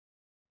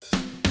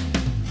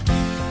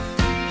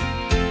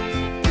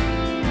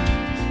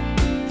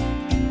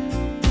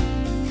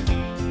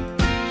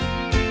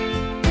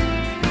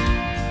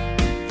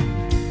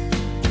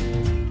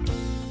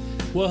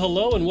Well,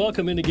 hello and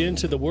welcome in again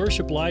to the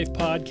Worship Life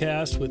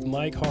podcast with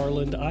Mike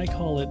Harland. I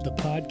call it the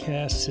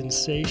podcast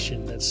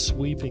sensation that's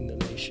sweeping the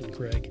nation,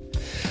 Craig.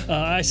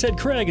 I said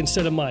Craig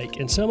instead of Mike,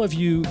 and some of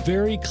you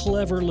very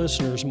clever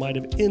listeners might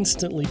have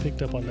instantly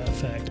picked up on that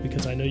fact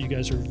because I know you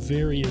guys are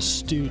very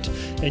astute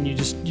and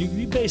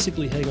you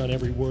basically hang on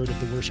every word of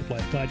the Worship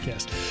Life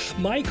podcast.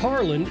 Mike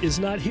Harland is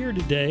not here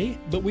today,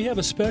 but we have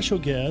a special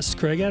guest,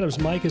 Craig Adams.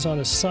 Mike is on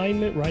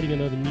assignment writing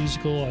another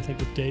musical, I think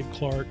with Dave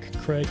Clark.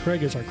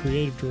 Craig is our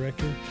creative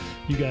director.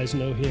 You guys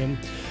know him.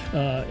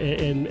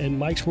 And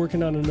Mike's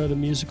working on another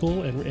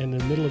musical and in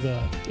the middle of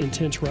an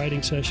intense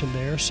writing session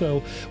there.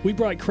 So we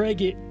brought Craig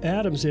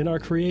Adams in, our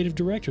creative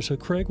director. So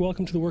Craig,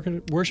 welcome to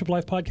the Worship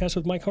Life podcast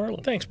with Mike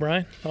Harland. Thanks,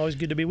 Brian. Always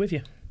good to be with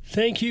you.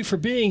 Thank you for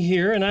being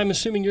here, and I'm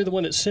assuming you're the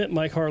one that sent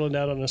Mike Harland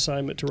out on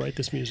assignment to write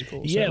this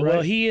musical. Is that right?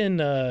 Well, he and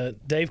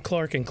Dave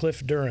Clark and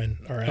Cliff Duran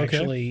are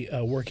actually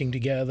working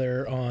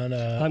together on...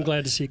 I'm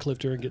glad to see Cliff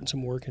Duran getting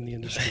some work in the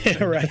industry.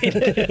 Right.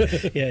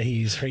 Yeah,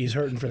 he's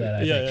hurting for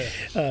that, I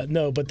think.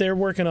 No, but they're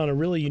working on a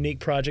really unique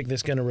project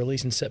that's going to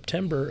release in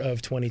September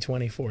of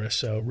 2020 for us,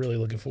 so really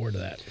looking forward to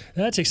that.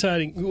 That's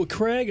exciting. Well,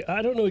 Craig,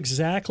 I don't know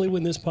exactly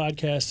when this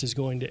podcast is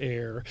going to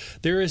air.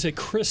 There is a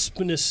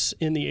crispness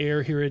in the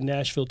air here in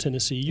Nashville,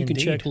 Tennessee. You can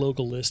check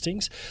local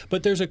listings,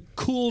 but there's a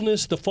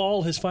coolness. The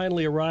fall has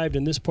finally arrived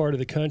in this part of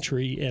the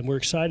country, and we're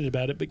excited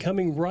about it. But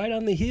coming right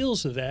on the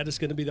heels of that is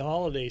going to be the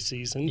holiday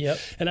season. Yep.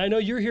 And I know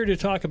you're here to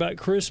talk about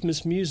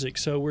Christmas music,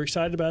 so we're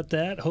excited about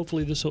that.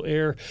 Hopefully this will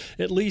air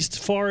at least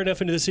far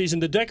enough into the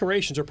season. The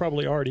decorations are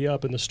probably already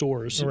up in the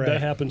stores. Right.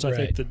 That happens, I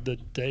think, the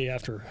day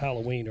after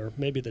Halloween or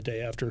maybe the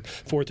day after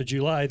 4th of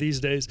July these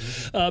days.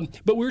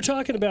 But we're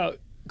talking about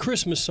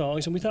Christmas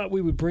songs, and we thought we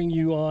would bring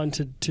you on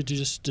to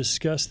just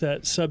discuss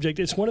that subject.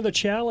 It's one of the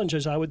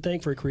challenges, I would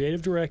think, for a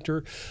creative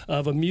director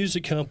of a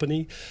music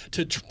company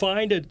to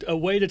find a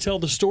way to tell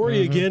the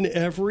story again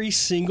every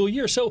single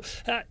year. So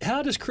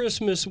how does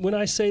Christmas, when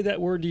I say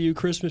that word to you,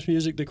 Christmas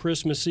music, the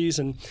Christmas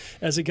season,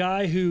 as a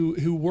guy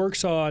who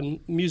works on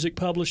music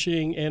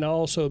publishing and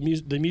also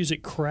the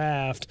music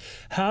craft,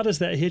 how does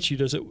that hit you?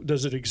 Does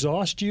it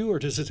exhaust you, or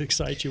does it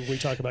excite you when we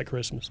talk about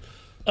Christmas?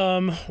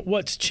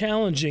 What's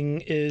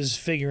challenging is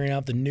figuring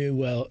out the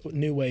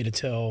new way to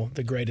tell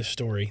the greatest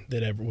story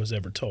that was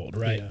ever told,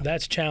 right? Yeah.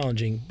 That's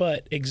challenging,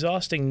 but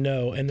exhausting,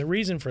 no. And the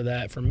reason for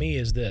that, for me,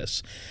 is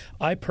this.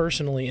 I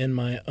personally, in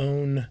my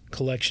own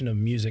collection of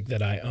music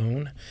that I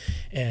own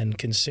and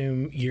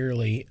consume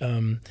yearly,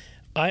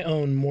 I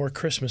own more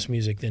Christmas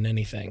music than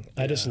anything.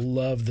 I just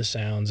love the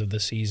sounds of the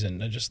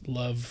season. I just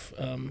love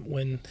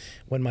when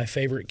my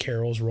favorite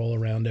carols roll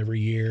around every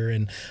year,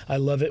 and I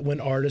love it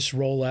when artists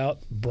roll out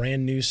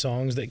brand new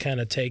songs that kind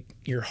of take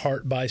your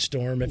heart by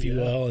storm, if you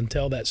will, and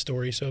tell that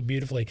story so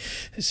beautifully.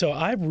 So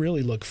I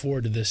really look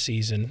forward to this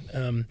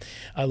season.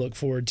 I look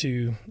forward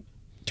to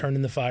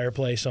turning the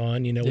fireplace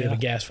on. We have a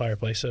gas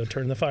fireplace, so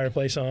turning the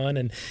fireplace on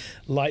and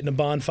lighting a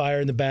bonfire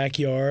in the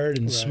backyard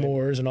and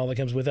s'mores and all that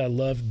comes with it. I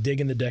love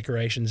digging the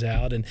decorations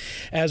out. And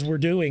as we're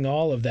doing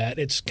all of that,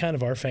 it's kind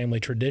of our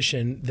family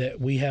tradition that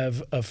we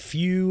have a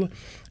few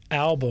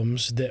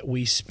albums that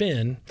we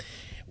spin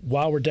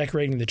while we're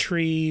decorating the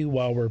tree,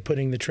 while we're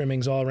putting the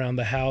trimmings all around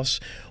the house.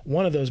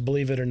 One of those,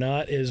 believe it or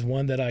not, is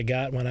one that I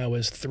got when I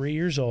was 3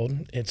 years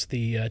old. It's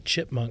the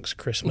Chipmunks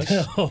Christmas.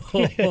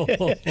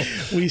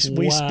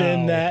 We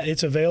spin that.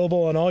 It's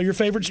available on all your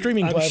favorite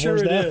streaming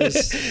platforms. I'm sure it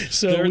is.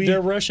 So they're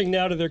rushing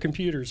now to their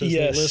computers as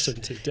they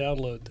listen to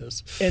download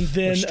this. And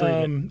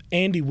then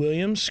Andy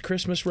Williams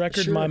Christmas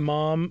record. Sure. My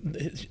mom,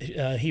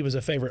 he was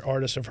a favorite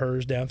artist of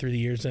hers down through the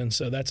years, and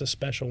so that's a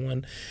special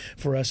one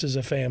for us as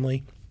a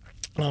family.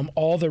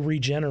 All the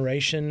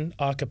Regeneration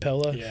a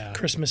cappella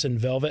Christmas in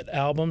Velvet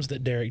albums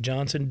that Derek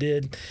Johnson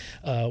did,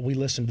 we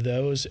listen to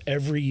those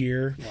every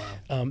year.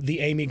 Wow. The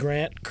Amy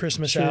Grant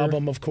Christmas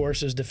album, of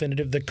course, is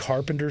definitive. The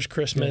Carpenters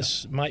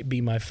Christmas might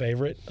be my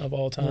favorite of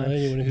all time. Well,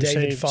 anyone who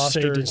David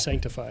Foster, saved and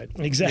sanctified.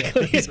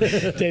 Exactly.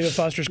 David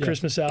Foster's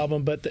Christmas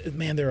album. But,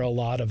 man, there are a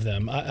lot of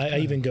them. I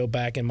even go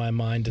back in my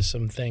mind to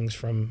some things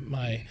from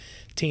my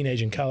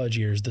teenage and college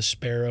years, the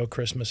Sparrow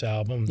Christmas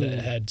album that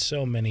had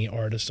so many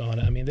artists on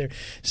it. I mean, there are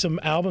some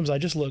albums I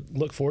just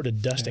look forward to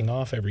dusting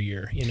off every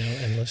year,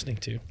 and listening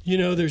to.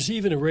 There's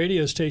even a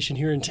radio station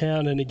here in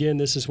town, and again,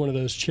 this is one of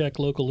those check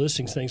local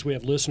listings things. We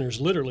have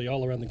listeners literally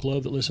all around the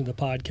globe that listen to the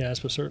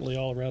podcast, but certainly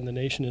all around the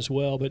nation as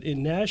well. But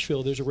in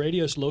Nashville, there's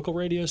a local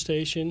radio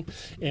station,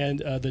 and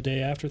the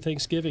day after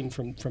Thanksgiving,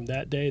 from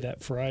that day,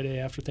 that Friday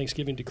after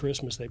Thanksgiving to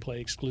Christmas, they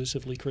play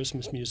exclusively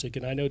Christmas music.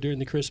 And I know during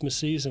the Christmas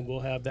season, we'll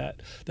have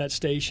that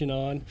station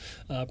on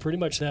pretty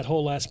much that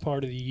whole last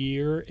part of the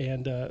year.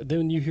 And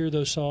then you hear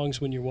those songs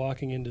when you're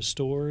walking into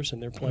stores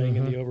and they're playing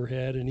in the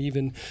overhead, and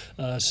even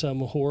some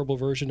horrible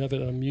version of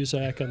it on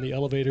Muzak on the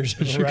elevators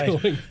as you're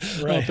going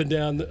up and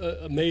down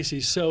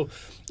Macy's.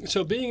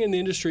 So being in the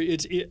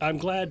industry, I'm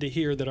glad to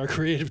hear that our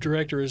creative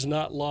director has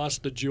not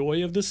lost the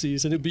joy of the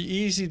season. It'd be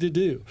easy to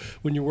do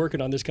when you're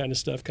working on this kind of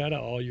stuff kind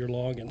of all year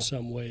long in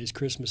some ways.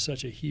 Christmas is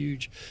such a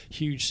huge,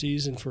 huge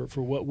season for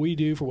what we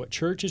do, for what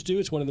churches do.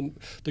 It's one of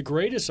the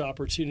greatest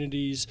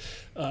opportunities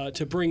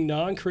to bring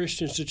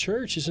non-Christians to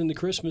church is in the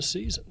Christmas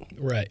season.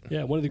 Right.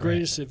 Yeah, one of the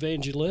greatest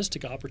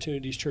evangelistic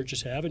opportunities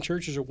churches have, and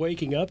churches are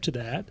waking up to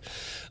that,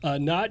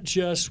 not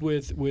just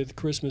with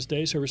Christmas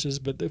Day services,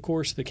 but of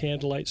course the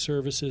candlelight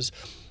services,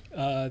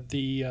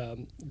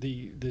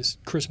 this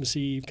Christmas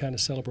Eve kind of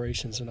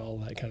celebrations and all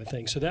that kind of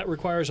thing. So that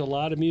requires a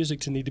lot of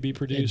music to need to be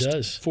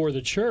produced for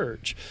the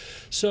church.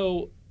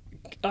 So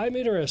I'm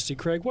interested,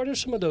 Craig, what are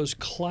some of those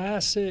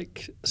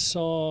classic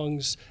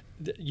songs?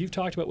 You've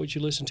talked about what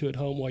you listen to at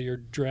home while you're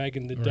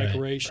dragging the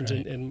decorations,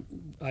 and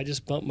I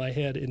just bumped my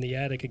head in the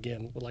attic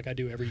again, like I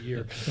do every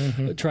year,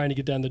 trying to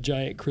get down the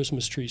giant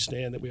Christmas tree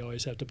stand that we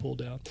always have to pull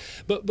down.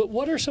 But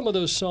what are some of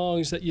those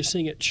songs that you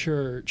sing at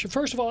church?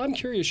 First of all, I'm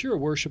curious, you're a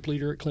worship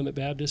leader at Clement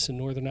Baptist in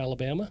Northern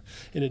Alabama,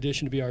 in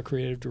addition to be our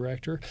creative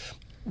director.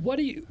 What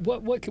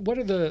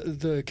are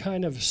the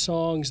kind of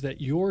songs that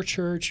your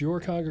church,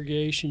 your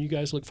congregation, you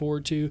guys look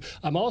forward to?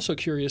 I'm also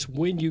curious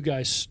when you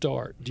guys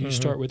start. Do you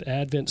start with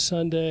Advent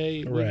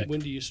Sunday? When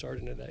do you start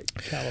into that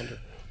calendar?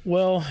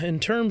 Well, in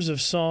terms of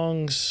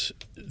songs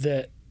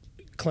that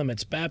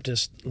Clements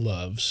Baptist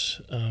loves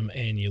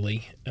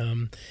annually,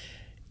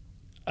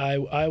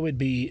 I would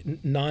be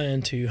nigh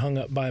unto hung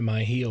up by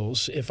my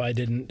heels if I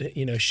didn't,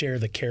 share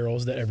the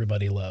carols that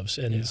everybody loves.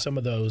 And some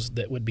of those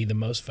that would be the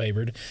most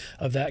favored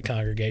of that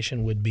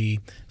congregation would be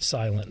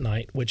Silent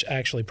Night, which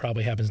actually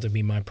probably happens to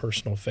be my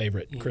personal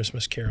favorite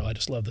Christmas carol. I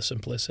just love the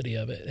simplicity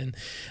of it. And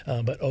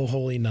but O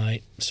Holy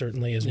Night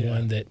certainly is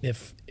one that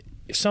if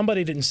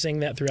somebody didn't sing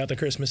that throughout the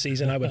Christmas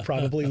season, I would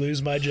probably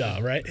lose my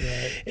job, right?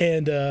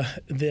 And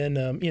then,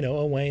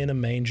 Away in a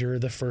Manger,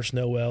 the first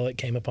Noel, It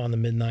Came Upon the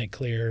Midnight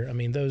Clear. I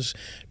mean, those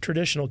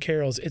traditional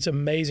carols, it's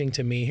amazing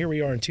to me. Here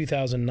we are in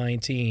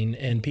 2019,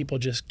 and people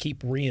just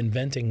keep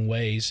reinventing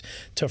ways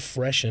to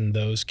freshen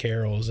those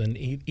carols and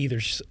either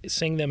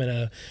sing them in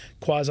a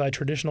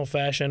quasi-traditional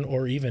fashion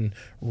or even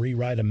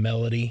rewrite a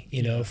melody,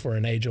 for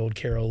an age-old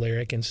carol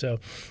lyric. And so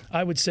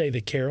I would say the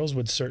carols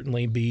would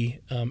certainly be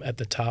at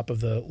the top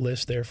of the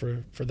list there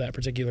for that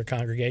particular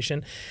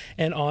congregation.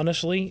 And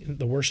honestly,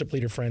 the worship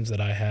leader friends that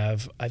I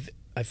have,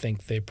 I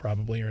think they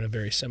probably are in a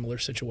very similar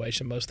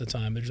situation most of the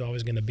time. There's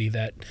always going to be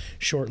that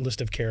short list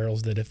of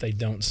carols that if they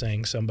don't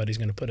sing, somebody's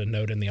going to put a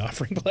note in the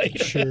offering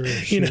plate. Sure.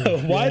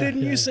 Why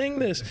didn't you sing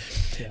this?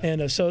 Yeah.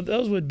 And so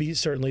those would be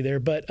certainly there.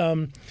 But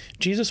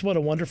Jesus, What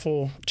a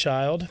Wonderful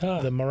Child,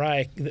 the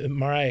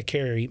Mariah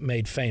Carey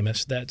made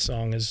famous. That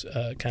song is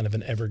kind of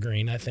an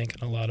evergreen, I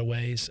think, in a lot of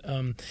ways.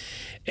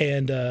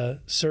 And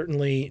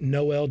certainly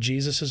Noel,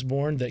 Jesus is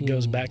Born, that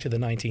goes back to the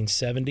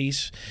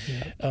 1970s.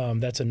 Yeah.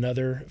 That's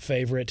another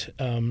favorite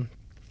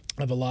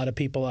of a lot of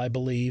people, I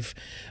believe.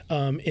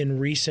 In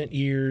recent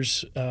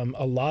years,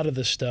 a lot of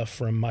the stuff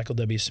from Michael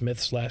W.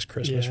 Smith's Last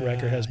Christmas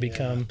record has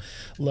become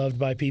loved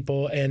by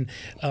people. And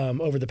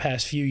over the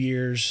past few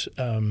years,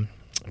 a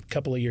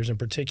couple of years in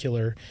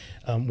particular,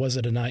 Was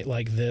It a Night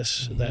Like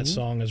This? That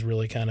song has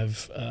really kind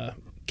of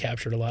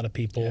captured a lot of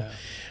people.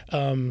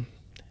 Yeah.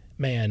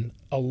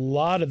 A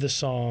lot of the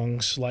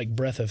songs like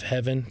Breath of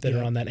Heaven that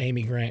are on that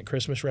Amy Grant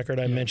Christmas record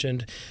I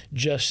mentioned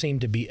just seem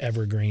to be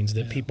evergreens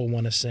that people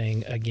want to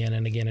sing again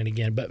and again and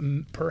again. But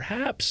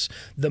perhaps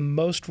the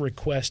most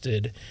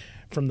requested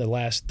from the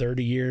last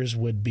 30 years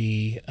would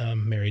be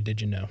Mary,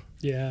 Did You Know?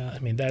 Yeah. I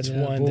mean, that's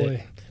one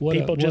that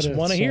people just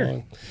want to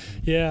hear.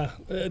 Yeah.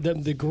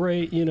 The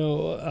great,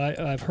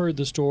 I've heard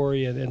the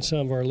story, and some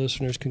of our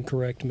listeners can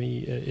correct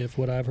me if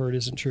what I've heard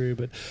isn't true,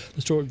 but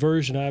the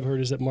version I've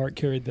heard is that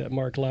Mark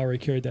Lowry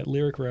carried that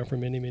lyric around for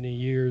many, many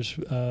years,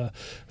 4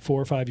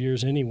 or 5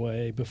 years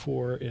anyway,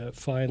 before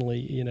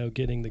finally,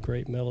 getting the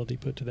great melody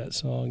put to that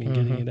song and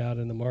getting it out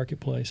in the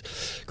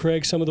marketplace.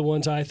 Craig, some of the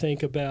ones I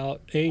think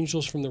about,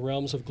 Angels from the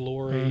Realms of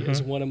Glory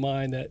is one of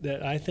mine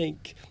that I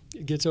think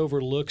gets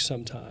overlooked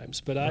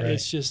sometimes, but it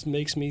just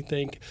makes me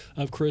think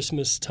of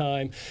Christmas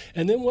time.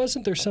 And then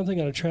wasn't there something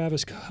on a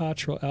Travis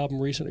Cottrell album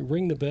recently,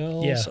 Ring the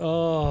Bells? Yeah.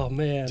 Oh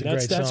man,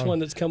 that's one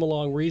that's come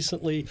along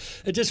recently.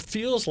 It just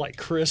feels like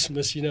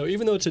Christmas,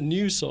 even though it's a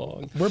new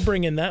song. We're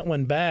bringing that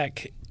one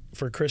back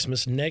for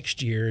Christmas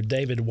next year.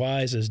 David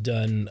Wise has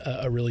done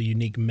a really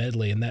unique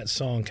medley, and that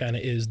song kind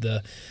of is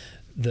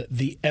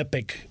the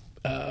epic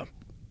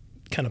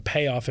kind of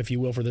payoff, if you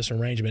will, for this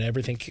arrangement.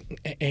 Everything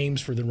aims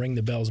for the Ring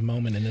the Bells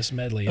moment in this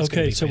medley. It's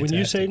okay, so fantastic. When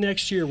you say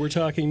next year, we're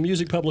talking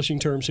music publishing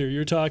terms here.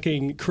 You're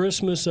talking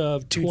Christmas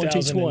of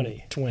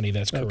 2020. 2020,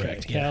 that's correct.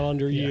 Okay,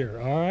 calendar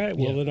year. All right.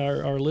 Well, then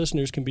our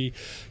listeners can be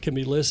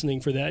listening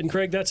for that. And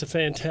Craig, that's a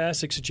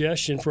fantastic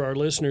suggestion for our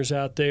listeners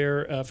out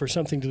there for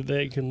something that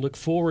they can look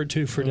forward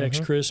to for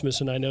next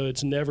Christmas. And I know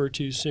it's never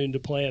too soon to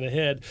plan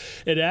ahead.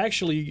 It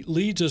actually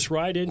leads us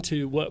right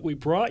into what we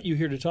brought you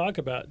here to talk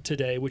about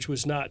today, which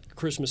was not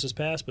Christmas's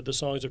past, but the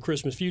songs of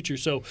Christmas future.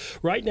 So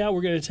right now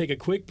we're going to take a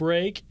quick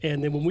break,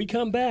 and then when we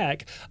come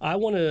back, I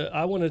want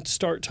to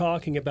start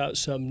talking about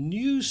some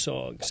new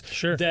songs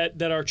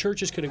that our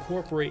churches can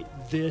incorporate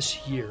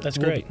this year. That's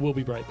great. We'll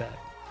be right back.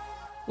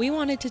 We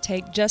wanted to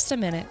take just a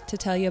minute to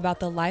tell you about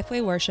the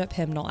Lifeway Worship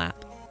hymnal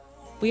app.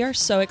 We are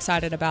so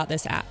excited about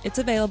this app. It's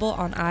available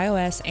on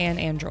iOS and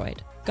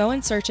Android. Go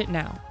and search it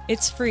now.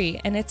 It's free,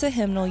 and it's a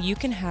hymnal you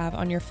can have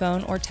on your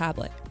phone or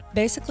tablet,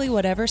 basically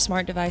whatever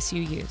smart device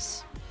you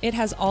use. It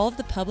has all of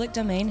the public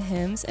domain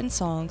hymns and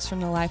songs from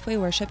the Lifeway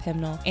Worship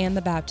Hymnal and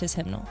the Baptist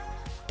Hymnal.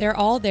 They're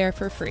all there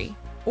for free.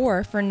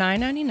 Or for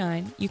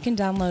 $9.99, you can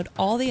download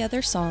all the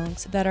other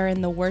songs that are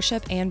in the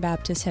worship and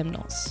Baptist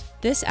hymnals.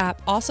 This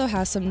app also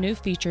has some new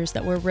features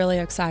that we're really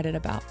excited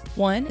about.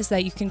 One is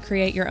that you can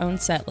create your own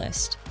set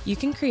list. You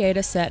can create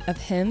a set of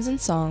hymns and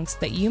songs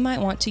that you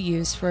might want to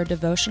use for a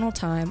devotional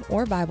time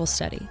or Bible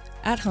study,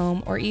 at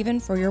home, or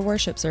even for your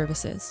worship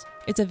services.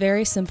 It's a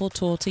very simple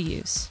tool to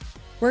use.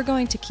 We're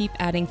going to keep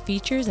adding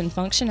features and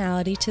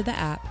functionality to the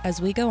app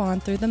as we go on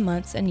through the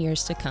months and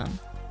years to come.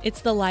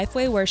 It's the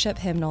Lifeway Worship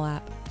Hymnal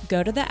app.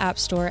 Go to the App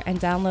Store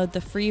and download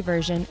the free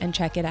version and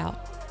check it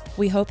out.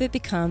 We hope it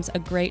becomes a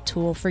great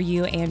tool for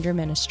you and your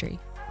ministry.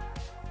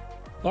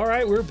 All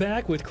right, we're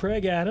back with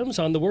Craig Adams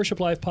on the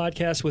Worship Life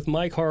podcast with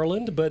Mike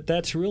Harland, but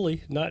that's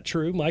really not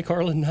true. Mike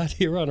Harland not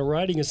here on a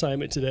writing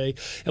assignment today,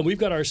 and we've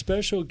got our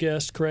special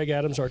guest, Craig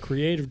Adams, our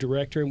creative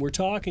director, and we're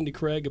talking to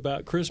Craig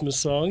about Christmas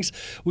songs.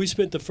 We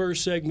spent the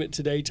first segment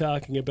today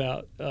talking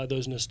about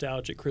those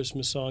nostalgic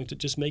Christmas songs that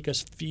just make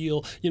us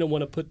feel,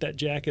 want to put that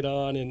jacket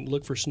on and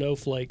look for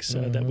snowflakes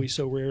that we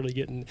so rarely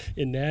get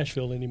in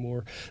Nashville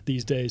anymore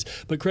these days.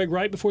 But Craig,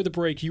 right before the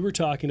break, you were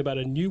talking about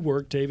a new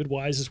work David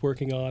Wise is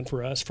working on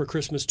for us for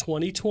Christmas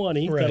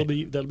 2020. Right.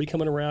 That'll be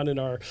coming around in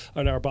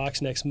our box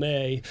next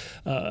May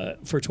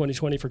for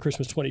 2020, for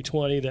Christmas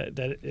 2020.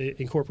 That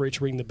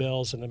incorporates Ring the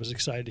Bells, and I was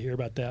excited to hear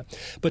about that.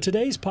 But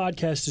today's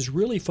podcast is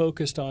really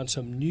focused on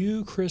some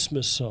new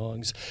Christmas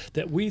songs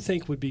that we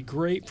think would be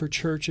great for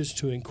churches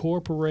to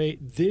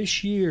incorporate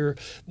this year.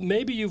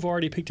 Maybe you've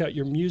already picked out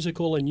your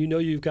musical and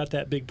you've got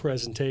that big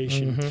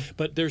presentation,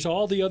 but there's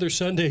all the other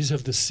Sundays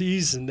of the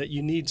season that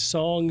you need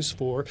songs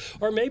for,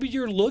 or maybe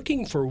you're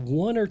looking for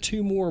one or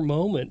two more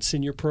moments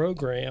in your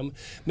program.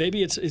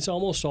 Maybe it's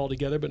almost all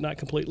together, but not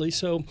completely.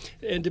 So,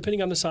 and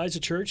depending on the size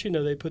of church,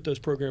 they put those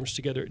programs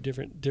together at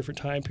different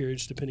time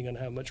periods, depending on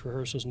how much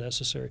rehearsal is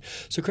necessary.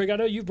 So, Craig, I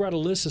know you've brought a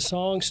list of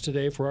songs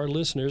today for our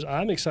listeners.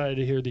 I'm excited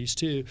to hear these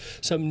too.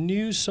 Some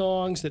new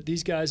songs that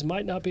these guys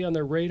might not be on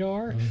their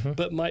radar,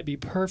 but might be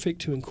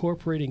perfect to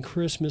incorporate in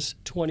Christmas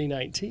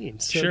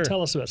 2019. So, sure.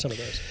 Tell us about some of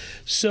those.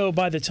 So,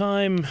 by the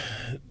time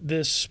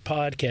this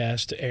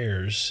podcast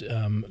airs,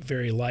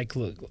 very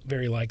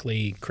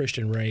likely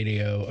Christian radio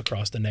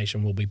across the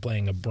nation will be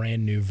playing a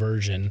brand new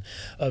version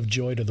of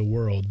Joy to the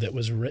World that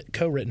was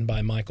co-written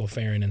by Michael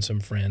Farron and some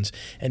friends,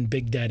 and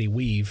Big Daddy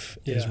Weave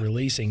is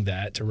releasing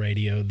that to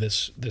radio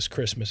this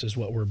Christmas, is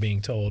what we're being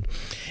told.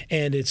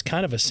 And it's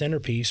kind of a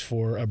centerpiece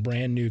for a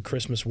brand new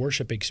Christmas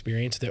worship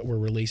experience that we're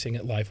releasing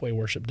at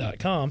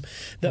lifewayworship.com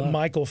that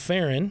Michael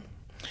Farron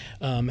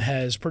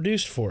has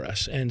produced for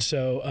us. And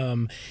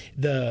so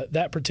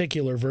that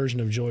particular version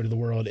of Joy to the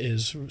World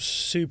is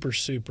super,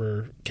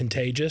 super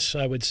contagious,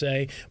 I would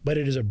say, but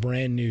it is a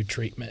brand new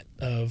treatment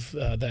of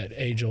that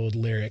age-old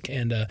lyric.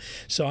 And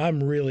so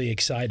I'm really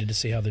excited to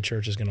see how the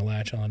church is going to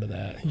latch on to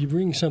that. You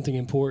bring something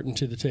important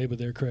to the table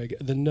there, Craig.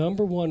 The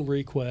number one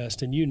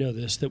request, and you know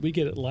this, that we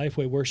get at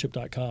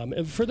lifewayworship.com.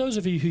 And for those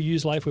of you who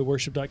use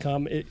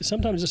lifewayworship.com,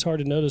 sometimes it's hard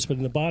to notice, but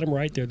in the bottom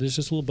right there's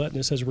this little button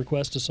that says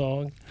request a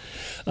song.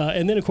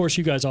 And then, of course,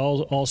 you guys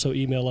also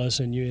email us,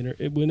 and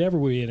whenever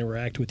we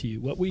interact with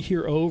you, what we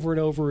hear over and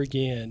over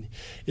again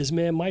is,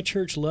 man, my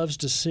church loves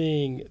to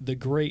sing the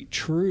great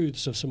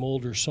truths of some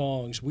older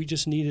songs. We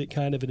just need it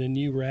kind of in a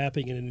new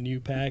wrapping and in a new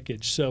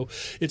package. So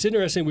it's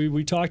interesting.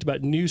 We talked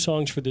about new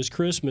songs for this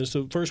Christmas.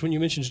 So first, when you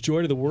mentioned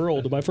Joy to the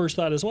World, my first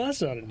thought is, well,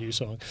 that's not a new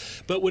song.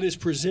 But when it's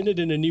presented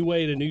in a new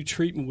way, in a new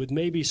treatment, with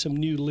maybe some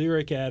new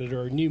lyric added,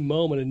 or a new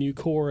moment, a new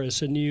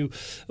chorus, a new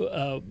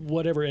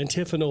whatever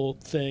antiphonal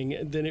thing,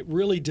 then it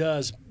really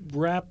does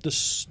wrap the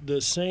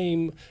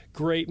same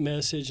great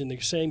message and the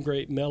same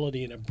great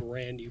melody in a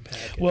brand new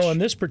package. Well,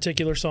 and this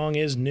particular song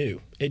is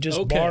new. It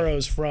just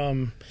borrows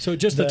from... So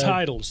just the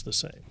title's the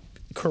same.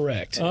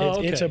 Correct.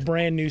 It's a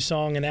brand new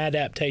song, an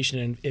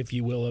adaptation, if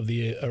you will, of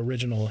the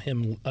original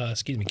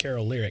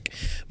carol lyric.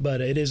 But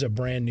it is a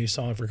brand new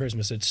song for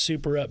Christmas. It's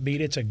super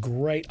upbeat. It's a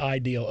great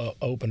ideal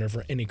opener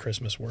for any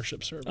Christmas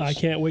worship service. I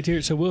can't wait to hear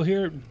it. So we'll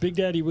hear Big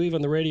Daddy Weave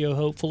on the radio,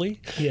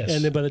 hopefully. Yes.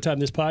 And then by the time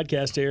this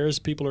podcast airs,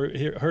 people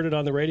heard it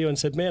on the radio and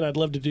said, man, I'd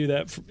love to do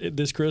that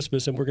this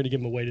Christmas, and we're going to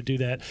give them a way to do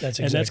that. That's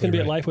exactly And that's going to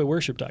be right. at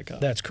lifewayworship.com.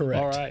 That's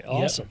correct. All right.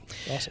 Awesome.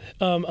 Yep.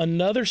 Awesome.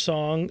 Another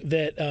song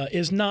that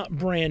is not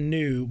brand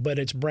new,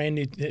 but it's brand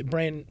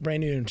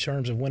new in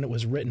terms of when it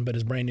was written, but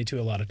is brand new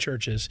to a lot of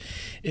churches,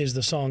 is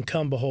the song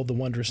 "Come Behold the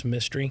Wondrous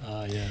Mystery."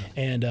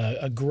 And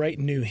a great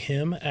new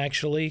hymn,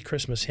 actually,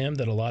 Christmas hymn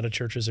that a lot of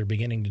churches are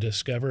beginning to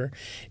discover.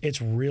 It's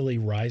really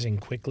rising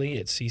quickly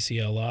at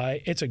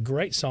CCLI. It's a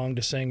great song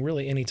to sing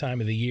really any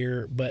time of the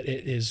year, but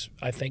it is,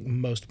 I think,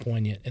 most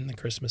poignant in the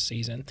Christmas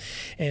season.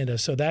 And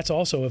so that's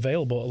also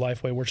available at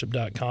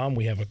lifewayworship.com.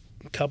 We have a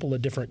couple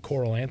of different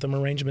choral anthem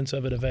arrangements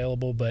of it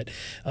available, but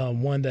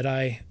one that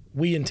I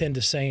we intend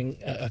to sing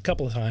a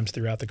couple of times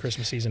throughout the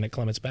Christmas season at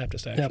Clements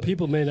Baptist, actually. Now,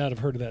 people may not have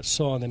heard of that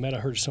song. They might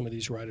have heard of some of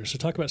these writers. So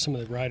talk about some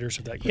of the writers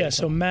of that great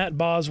song. So Matt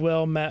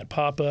Boswell, Matt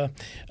Papa,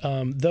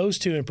 those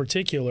two in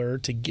particular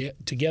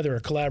together are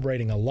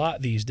collaborating a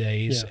lot these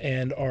days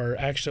and are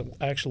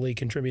actually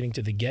contributing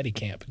to the Getty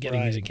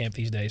Music Camp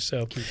these days.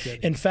 So,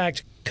 in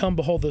fact, Come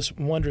Behold This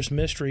Wondrous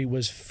Mystery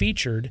was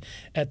featured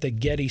at the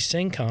Getty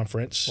Sing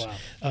Conference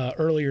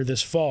earlier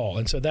this fall.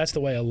 And so that's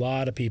the way a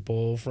lot of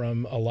people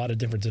from a lot of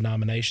different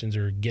denominations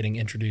are getting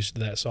introduced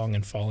to that song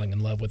and falling in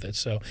love with it.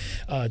 So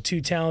two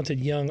talented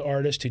young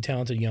artists, two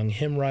talented young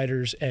hymn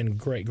writers, and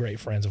great, great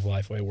friends of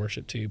Lifeway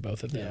Worship too,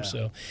 both of them. Yeah.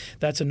 So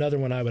that's another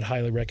one I would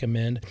highly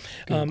recommend.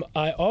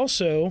 I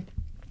also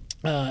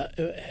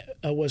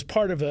was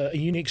part of a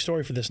unique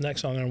story for this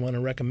next song I want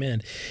to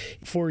recommend.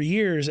 For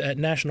years at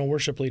National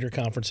Worship Leader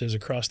Conferences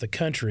across the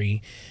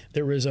country,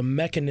 there was a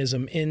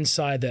mechanism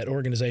inside that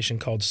organization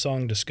called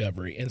Song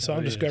Discovery. And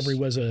Song Discovery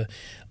was a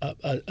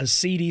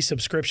CD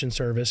subscription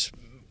service.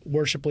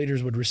 Worship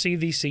leaders would receive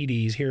these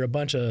CDs, hear a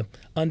bunch of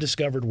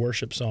undiscovered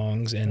worship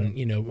songs, and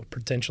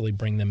potentially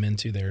bring them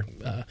into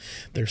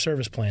their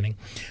service planning.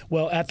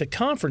 Well, at the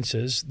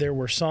conferences, there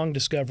were song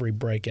discovery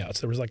breakouts.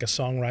 There was like a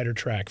songwriter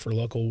track for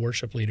local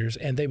worship leaders,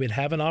 and they would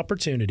have an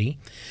opportunity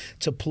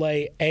to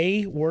play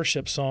a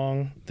worship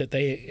song that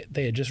they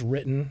had just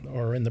written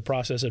or in the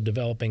process of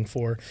developing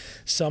for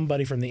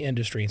somebody from the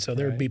industry. And so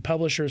there would be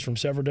publishers from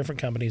several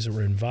different companies that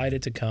were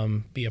invited to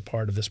come be a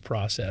part of this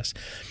process.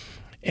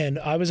 And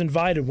I was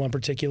invited one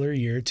particular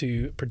year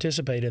to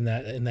participate in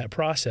that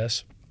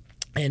process.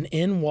 And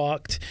in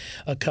walked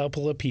a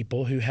couple of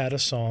people who had a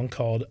song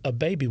called A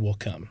Baby Will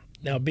Come.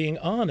 Now, being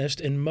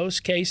honest, in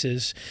most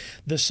cases,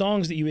 the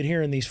songs that you would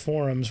hear in these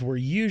forums were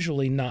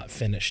usually not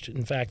finished.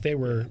 In fact, they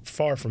were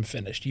far from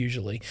finished,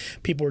 usually.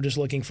 People were just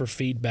looking for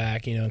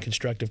feedback, and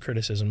constructive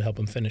criticism to help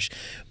them finish.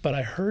 But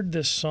I heard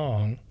this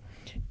song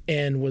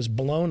and was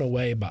blown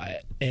away by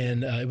it.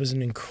 And it was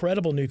an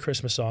incredible new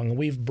Christmas song. And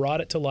we've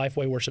brought it to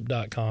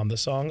lifewayworship.com. The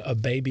song A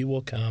Baby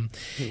Will Come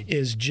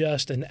is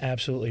just an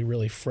absolutely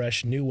really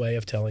fresh new way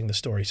of telling the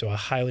story. So I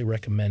highly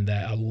recommend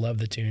that. I love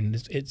the tune.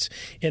 It's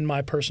in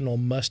my personal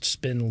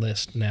must-spin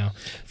list now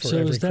for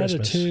every Christmas. So is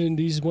that a tune,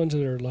 these ones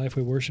that are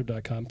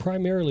lifewayworship.com,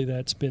 primarily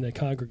that's been a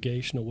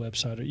congregational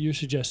website. Are you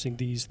suggesting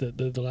these,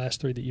 the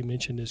last three that you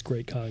mentioned, is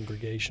great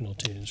congregational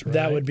tunes, right?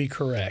 That would be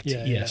correct,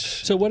 yes. Yeah.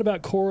 So what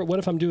about choral? What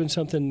if I'm doing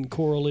something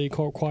chorally,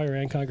 choir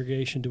and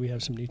congregation? Do we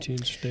have some new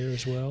tunes there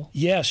as well?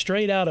 Yeah,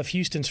 straight out of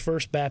Houston's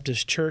First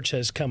Baptist Church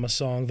has come a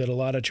song that a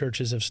lot of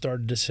churches have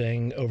started to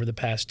sing over the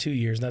past 2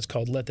 years, and that's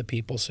called Let the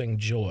People Sing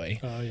Joy.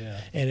 Oh,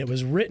 yeah. And it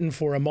was written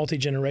for a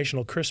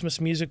multi-generational Christmas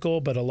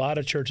musical, but a lot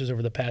of churches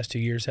over the past 2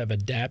 years have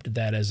adapted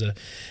that as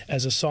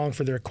a song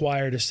for their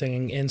choir to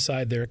sing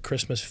inside their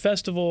Christmas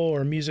festival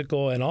or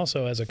musical, and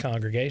also as a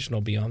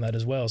congregational beyond that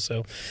as well.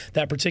 So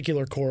that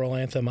particular choral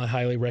anthem I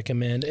highly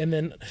recommend. And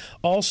then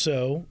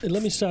also...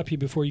 Let me stop you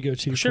before you go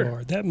too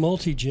far. That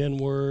multi-gen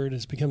word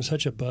has become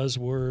such a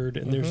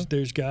buzzword, and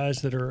there's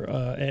guys that are,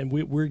 and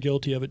we're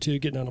guilty of it too,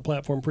 getting on a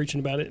platform preaching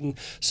about it. And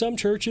some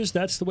churches,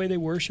 that's the way they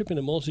worship in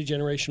a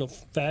multi-generational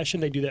fashion.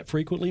 They do that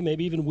frequently,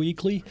 maybe even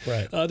weekly.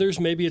 Right. Others,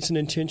 maybe it's an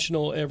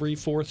intentional every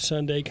fourth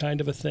Sunday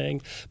kind of a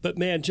thing. But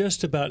man,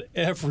 just about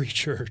every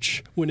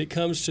church, when it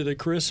comes to the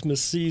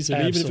Christmas season,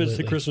 even if it's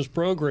the Christmas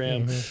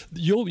program,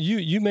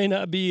 you may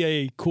not be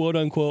a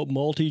quote-unquote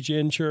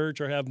multi-gen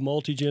church or have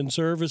multi-gen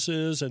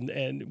services,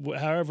 and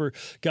however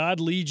God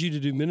leads you to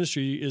do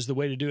ministry is the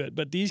way to do it.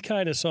 But these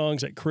kind of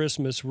songs at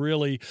Christmas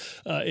really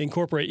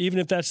incorporate, even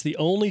if that's the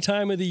only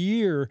time of the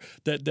year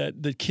that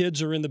the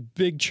kids are in the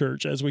big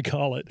church, as we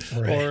call it,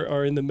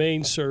 or in the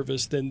main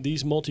service, then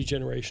these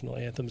multi-generational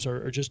anthems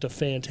are just a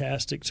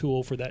fantastic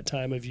tool for that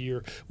time of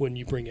year when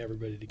you bring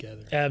everybody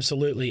together.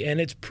 Absolutely. And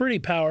it's pretty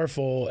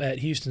powerful at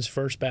Houston's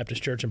First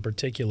Baptist Church in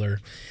particular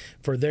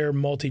for their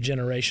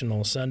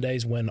multi-generational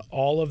Sundays when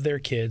all of their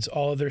kids,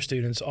 all of their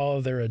students, all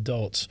of their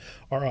adults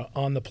are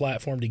on the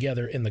platform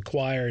together in the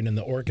choir and in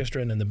the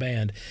orchestra and in the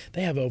band.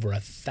 They have over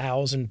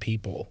 1,000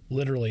 people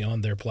literally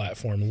on their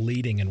platform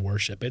leading in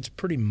worship. It's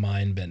pretty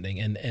mind-bending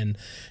and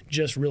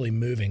just really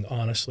moving,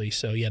 honestly.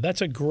 So, yeah,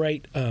 that's a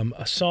great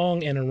a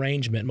song and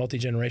arrangement,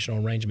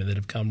 multi-generational arrangement that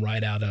have come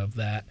right out of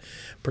that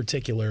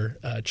particular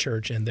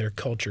church and their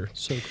culture.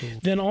 So cool.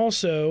 Then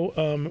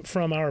also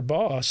from our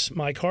boss,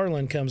 Mike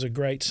Harlan, comes a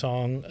great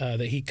song that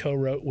he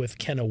co-wrote with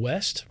Kenna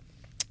West.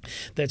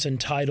 That's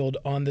entitled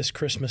On This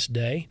Christmas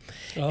Day.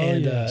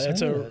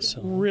 It's a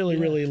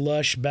really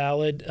lush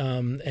ballad.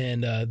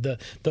 And the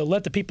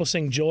Let the People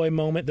Sing Joy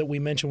moment that we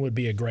mentioned would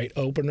be a great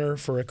opener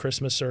for a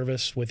Christmas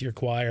service with your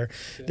choir.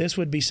 Okay. This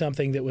would be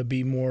something that would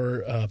be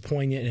more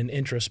poignant and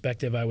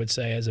introspective, I would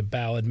say, as a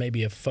ballad,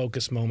 maybe a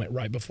focus moment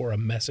right before a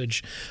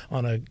message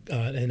on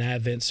an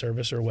Advent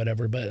service or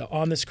whatever. But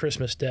On This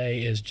Christmas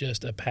Day is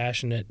just a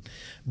passionate,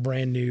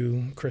 brand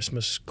new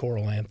Christmas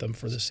choral anthem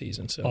for the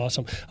season. So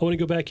awesome. I want to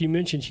go back. You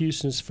mentioned and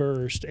Houston's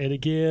First. And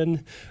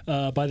again,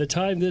 by the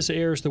time this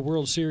airs, the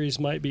World Series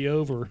might be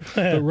over.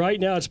 But right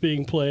now it's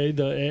being played.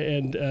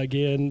 And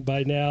again,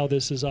 by now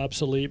this is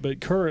obsolete. But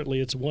currently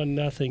it's 1-0.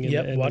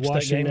 And the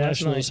Washington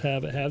Nationals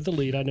have the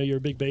lead. I know you're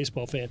a big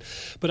baseball fan.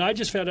 But I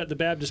just found out the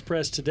Baptist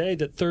Press today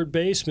that third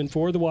baseman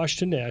for the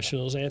Washington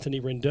Nationals, Anthony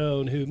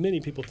Rendon, who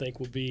many people think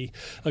will be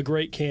a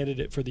great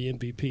candidate for the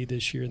MVP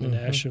this year in the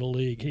National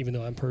League, even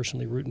though I'm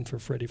personally rooting for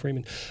Freddie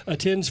Freeman,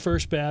 attends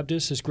First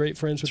Baptist, is great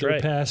friends with their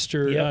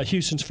pastor,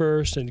 Houston's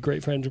First, and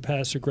great friends with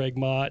Pastor Greg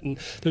Mott. And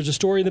there's a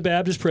story in the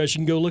Baptist Press. You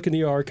can go look in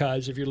the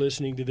archives if you're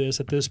listening to this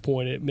at this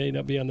point. It may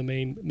not be on the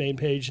main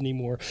page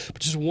anymore,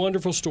 but just a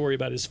wonderful story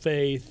about his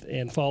faith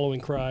and following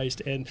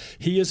Christ. And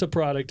he is a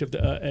product of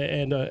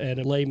and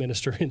a lay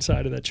minister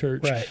inside of that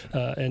church. Right.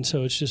 And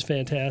so it's just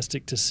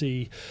fantastic to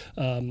see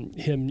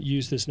him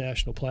use this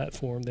national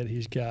platform that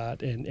he's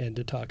got and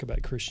to talk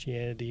about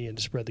Christianity and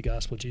to spread the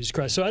gospel of Jesus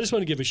Christ. So I just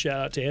want to give a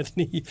shout out to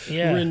Anthony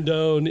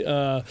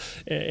Rendon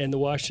and the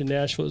Washington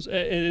Nationals.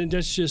 And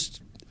that's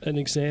just an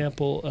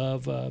example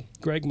of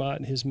Greg Mott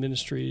and his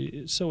ministry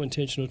is so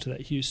intentional to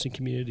that Houston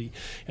community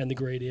and the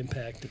great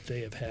impact that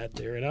they have had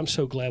there. And I'm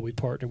so glad we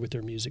partnered with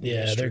their music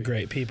ministry. Yeah, they're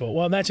great people.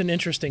 Well, that's an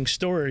interesting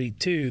story,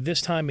 too. This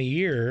time of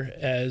year,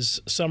 as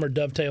summer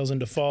dovetails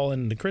into fall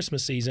and the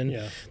Christmas season,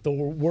 the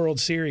World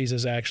Series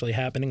is actually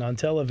happening on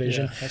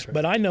television. Yeah, that's right.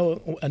 But I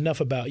know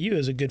enough about you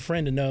as a good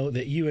friend to know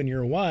that you and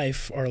your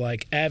wife are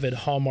like avid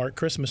Hallmark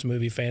Christmas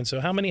movie fans. So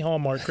how many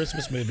Hallmark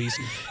Christmas movies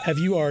have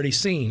you already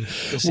seen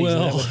this season?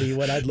 That would be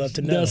what I'd love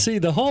to know. Now, see,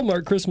 the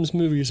Hallmark Christmas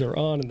movies are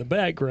on in the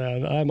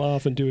background. I'm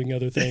often doing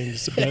other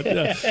things.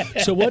 But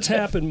so what's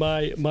happened?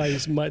 My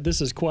this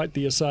is quite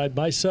the aside.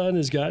 My son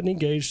has gotten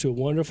engaged to a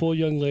wonderful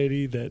young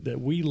lady that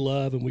we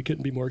love, and we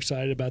couldn't be more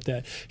excited about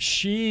that.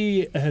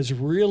 She has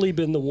really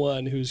been the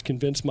one who's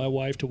convinced my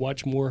wife to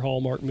watch more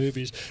Hallmark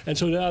movies, and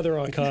so now they're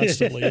on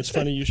constantly. It's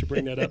funny you should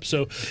bring that up.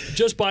 So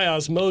just by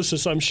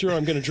osmosis, I'm sure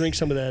I'm going to drink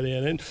some of that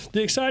in. And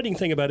the exciting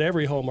thing about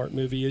every Hallmark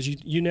movie is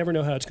you never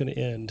know how it's going to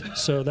end.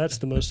 So that's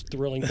the most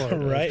thrilling part.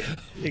 Right,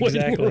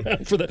 exactly.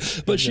 For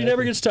that. But she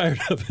never gets tired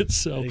of it.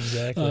 So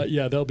exactly.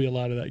 There'll be a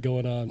lot of that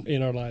going on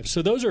in our lives.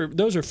 So those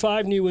are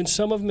 5 new ones.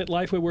 Some of them at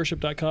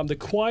lifewayworship.com. The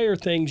choir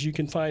things you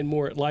can find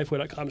more at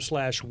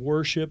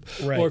lifeway.com/worship.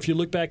 Right. Or if you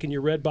look back in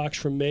your red box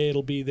from May,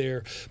 it'll be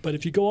there. But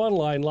if you go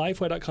online,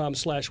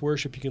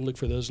 lifeway.com/worship, you can look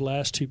for those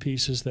last 2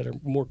 pieces that are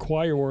more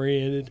choir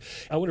oriented.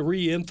 I want to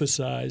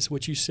re-emphasize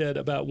what you said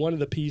about one of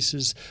the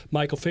pieces,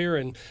 Michael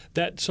Farron.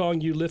 That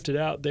song you lifted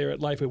out there at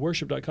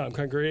lifewayworship.com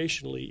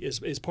congregationally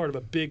is part of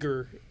a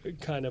bigger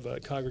kind of a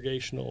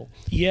congregational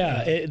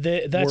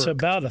that's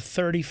work. About a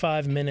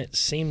 35-minute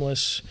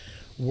seamless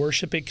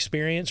worship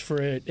experience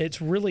for it. It's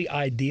really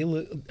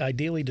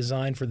ideally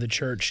designed for the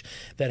church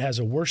that has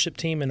a worship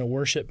team and a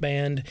worship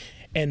band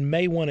and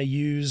may want to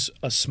use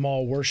a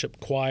small worship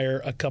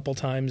choir a couple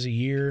times a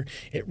year.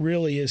 It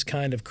really is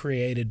kind of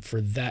created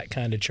for that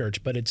kind of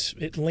church, but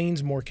it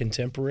leans more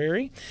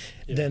contemporary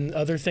than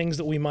other things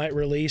that we might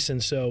release,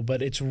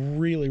 but it's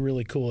really,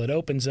 really cool. It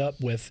opens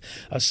up with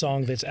a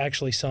song that's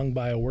actually sung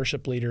by a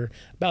worship leader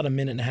about 1.5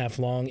 minutes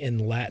long in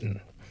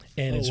Latin.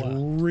 And it's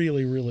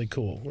really, really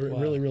cool.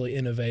 Really, really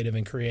innovative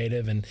and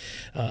creative and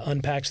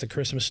unpacks the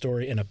Christmas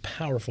story in a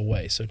powerful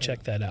way. So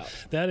check that out.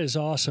 That is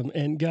awesome.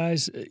 And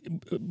guys,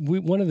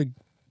 one of the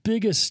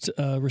biggest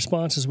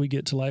responses we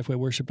get to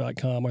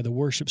lifewayworship.com are the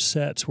worship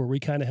sets where we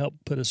kind of help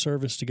put a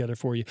service together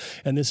for you.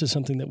 And this is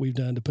something that we've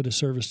done to put a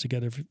service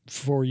together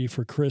for you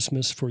for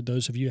Christmas, for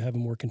those of you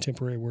having more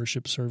contemporary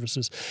worship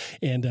services.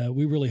 And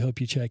we really hope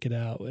you check it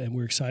out, and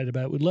we're excited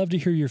about it. We'd love to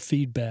hear your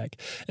feedback.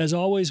 As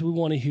always, we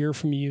want to hear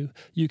from you.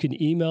 You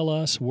can email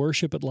us,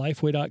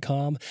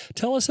 worship@lifeway.com.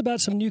 Tell us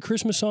about some new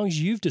Christmas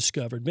songs you've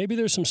discovered. Maybe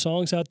there's some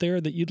songs out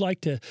there that you'd like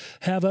to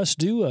have us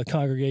do a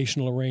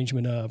congregational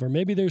arrangement of, or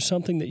maybe there's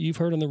something that you've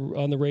heard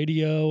on the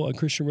radio, on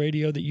Christian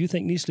radio, that you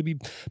think needs to be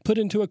put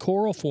into a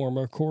choral form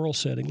or a choral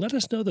setting. Let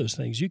us know those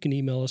things. You can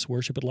email us,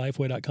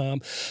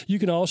 worship@lifeway.com. You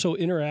can also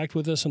interact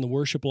with us on the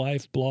Worship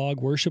Life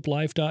blog,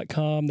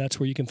 worshiplife.com.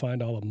 That's where you can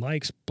find all of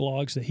Mike's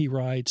blogs that he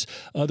writes,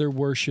 other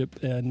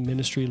worship and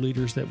ministry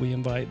leaders that we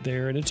invite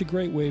there. And it's a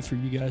great way for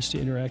you guys to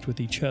interact with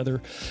each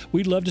other.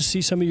 We'd love to see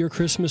some of your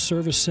Christmas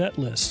service set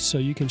lists, so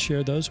you can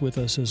share those with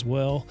us as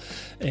well.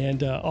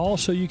 And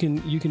also you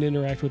can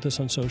interact with us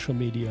on social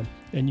media.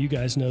 And you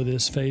guys know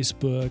this,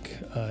 Facebook,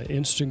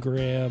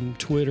 Instagram,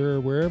 Twitter,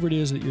 wherever it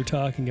is that you're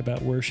talking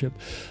about worship,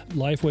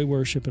 Lifeway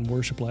Worship and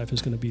Worship Life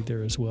is going to be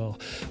there as well.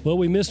 Well,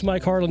 we missed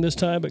Mike Harlan this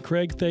time, but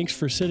Craig, thanks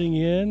for sitting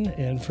in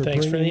and for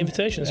thanks for the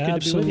invitation. It's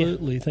good to be with you.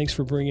 Absolutely. Thanks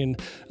for bringing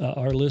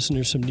our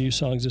listeners some new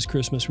songs this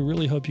Christmas. We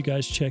really hope you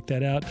guys check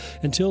that out.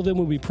 Until then,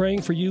 we'll be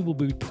praying for you. We'll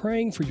be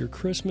praying for your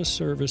Christmas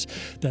service,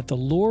 that the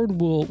Lord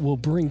will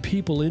bring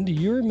people into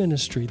your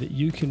ministry that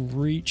you can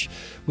reach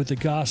with the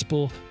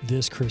gospel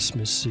this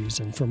Christmas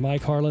season. For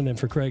Mike Harlan and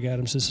for Craig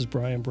Adams, this is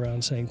Brian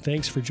Brown saying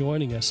thanks for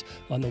joining us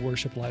on the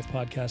Worship Life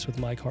podcast with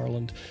Mike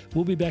Harlan.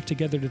 We'll be back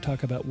together to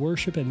talk about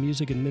worship and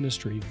music and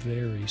ministry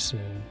very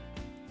soon.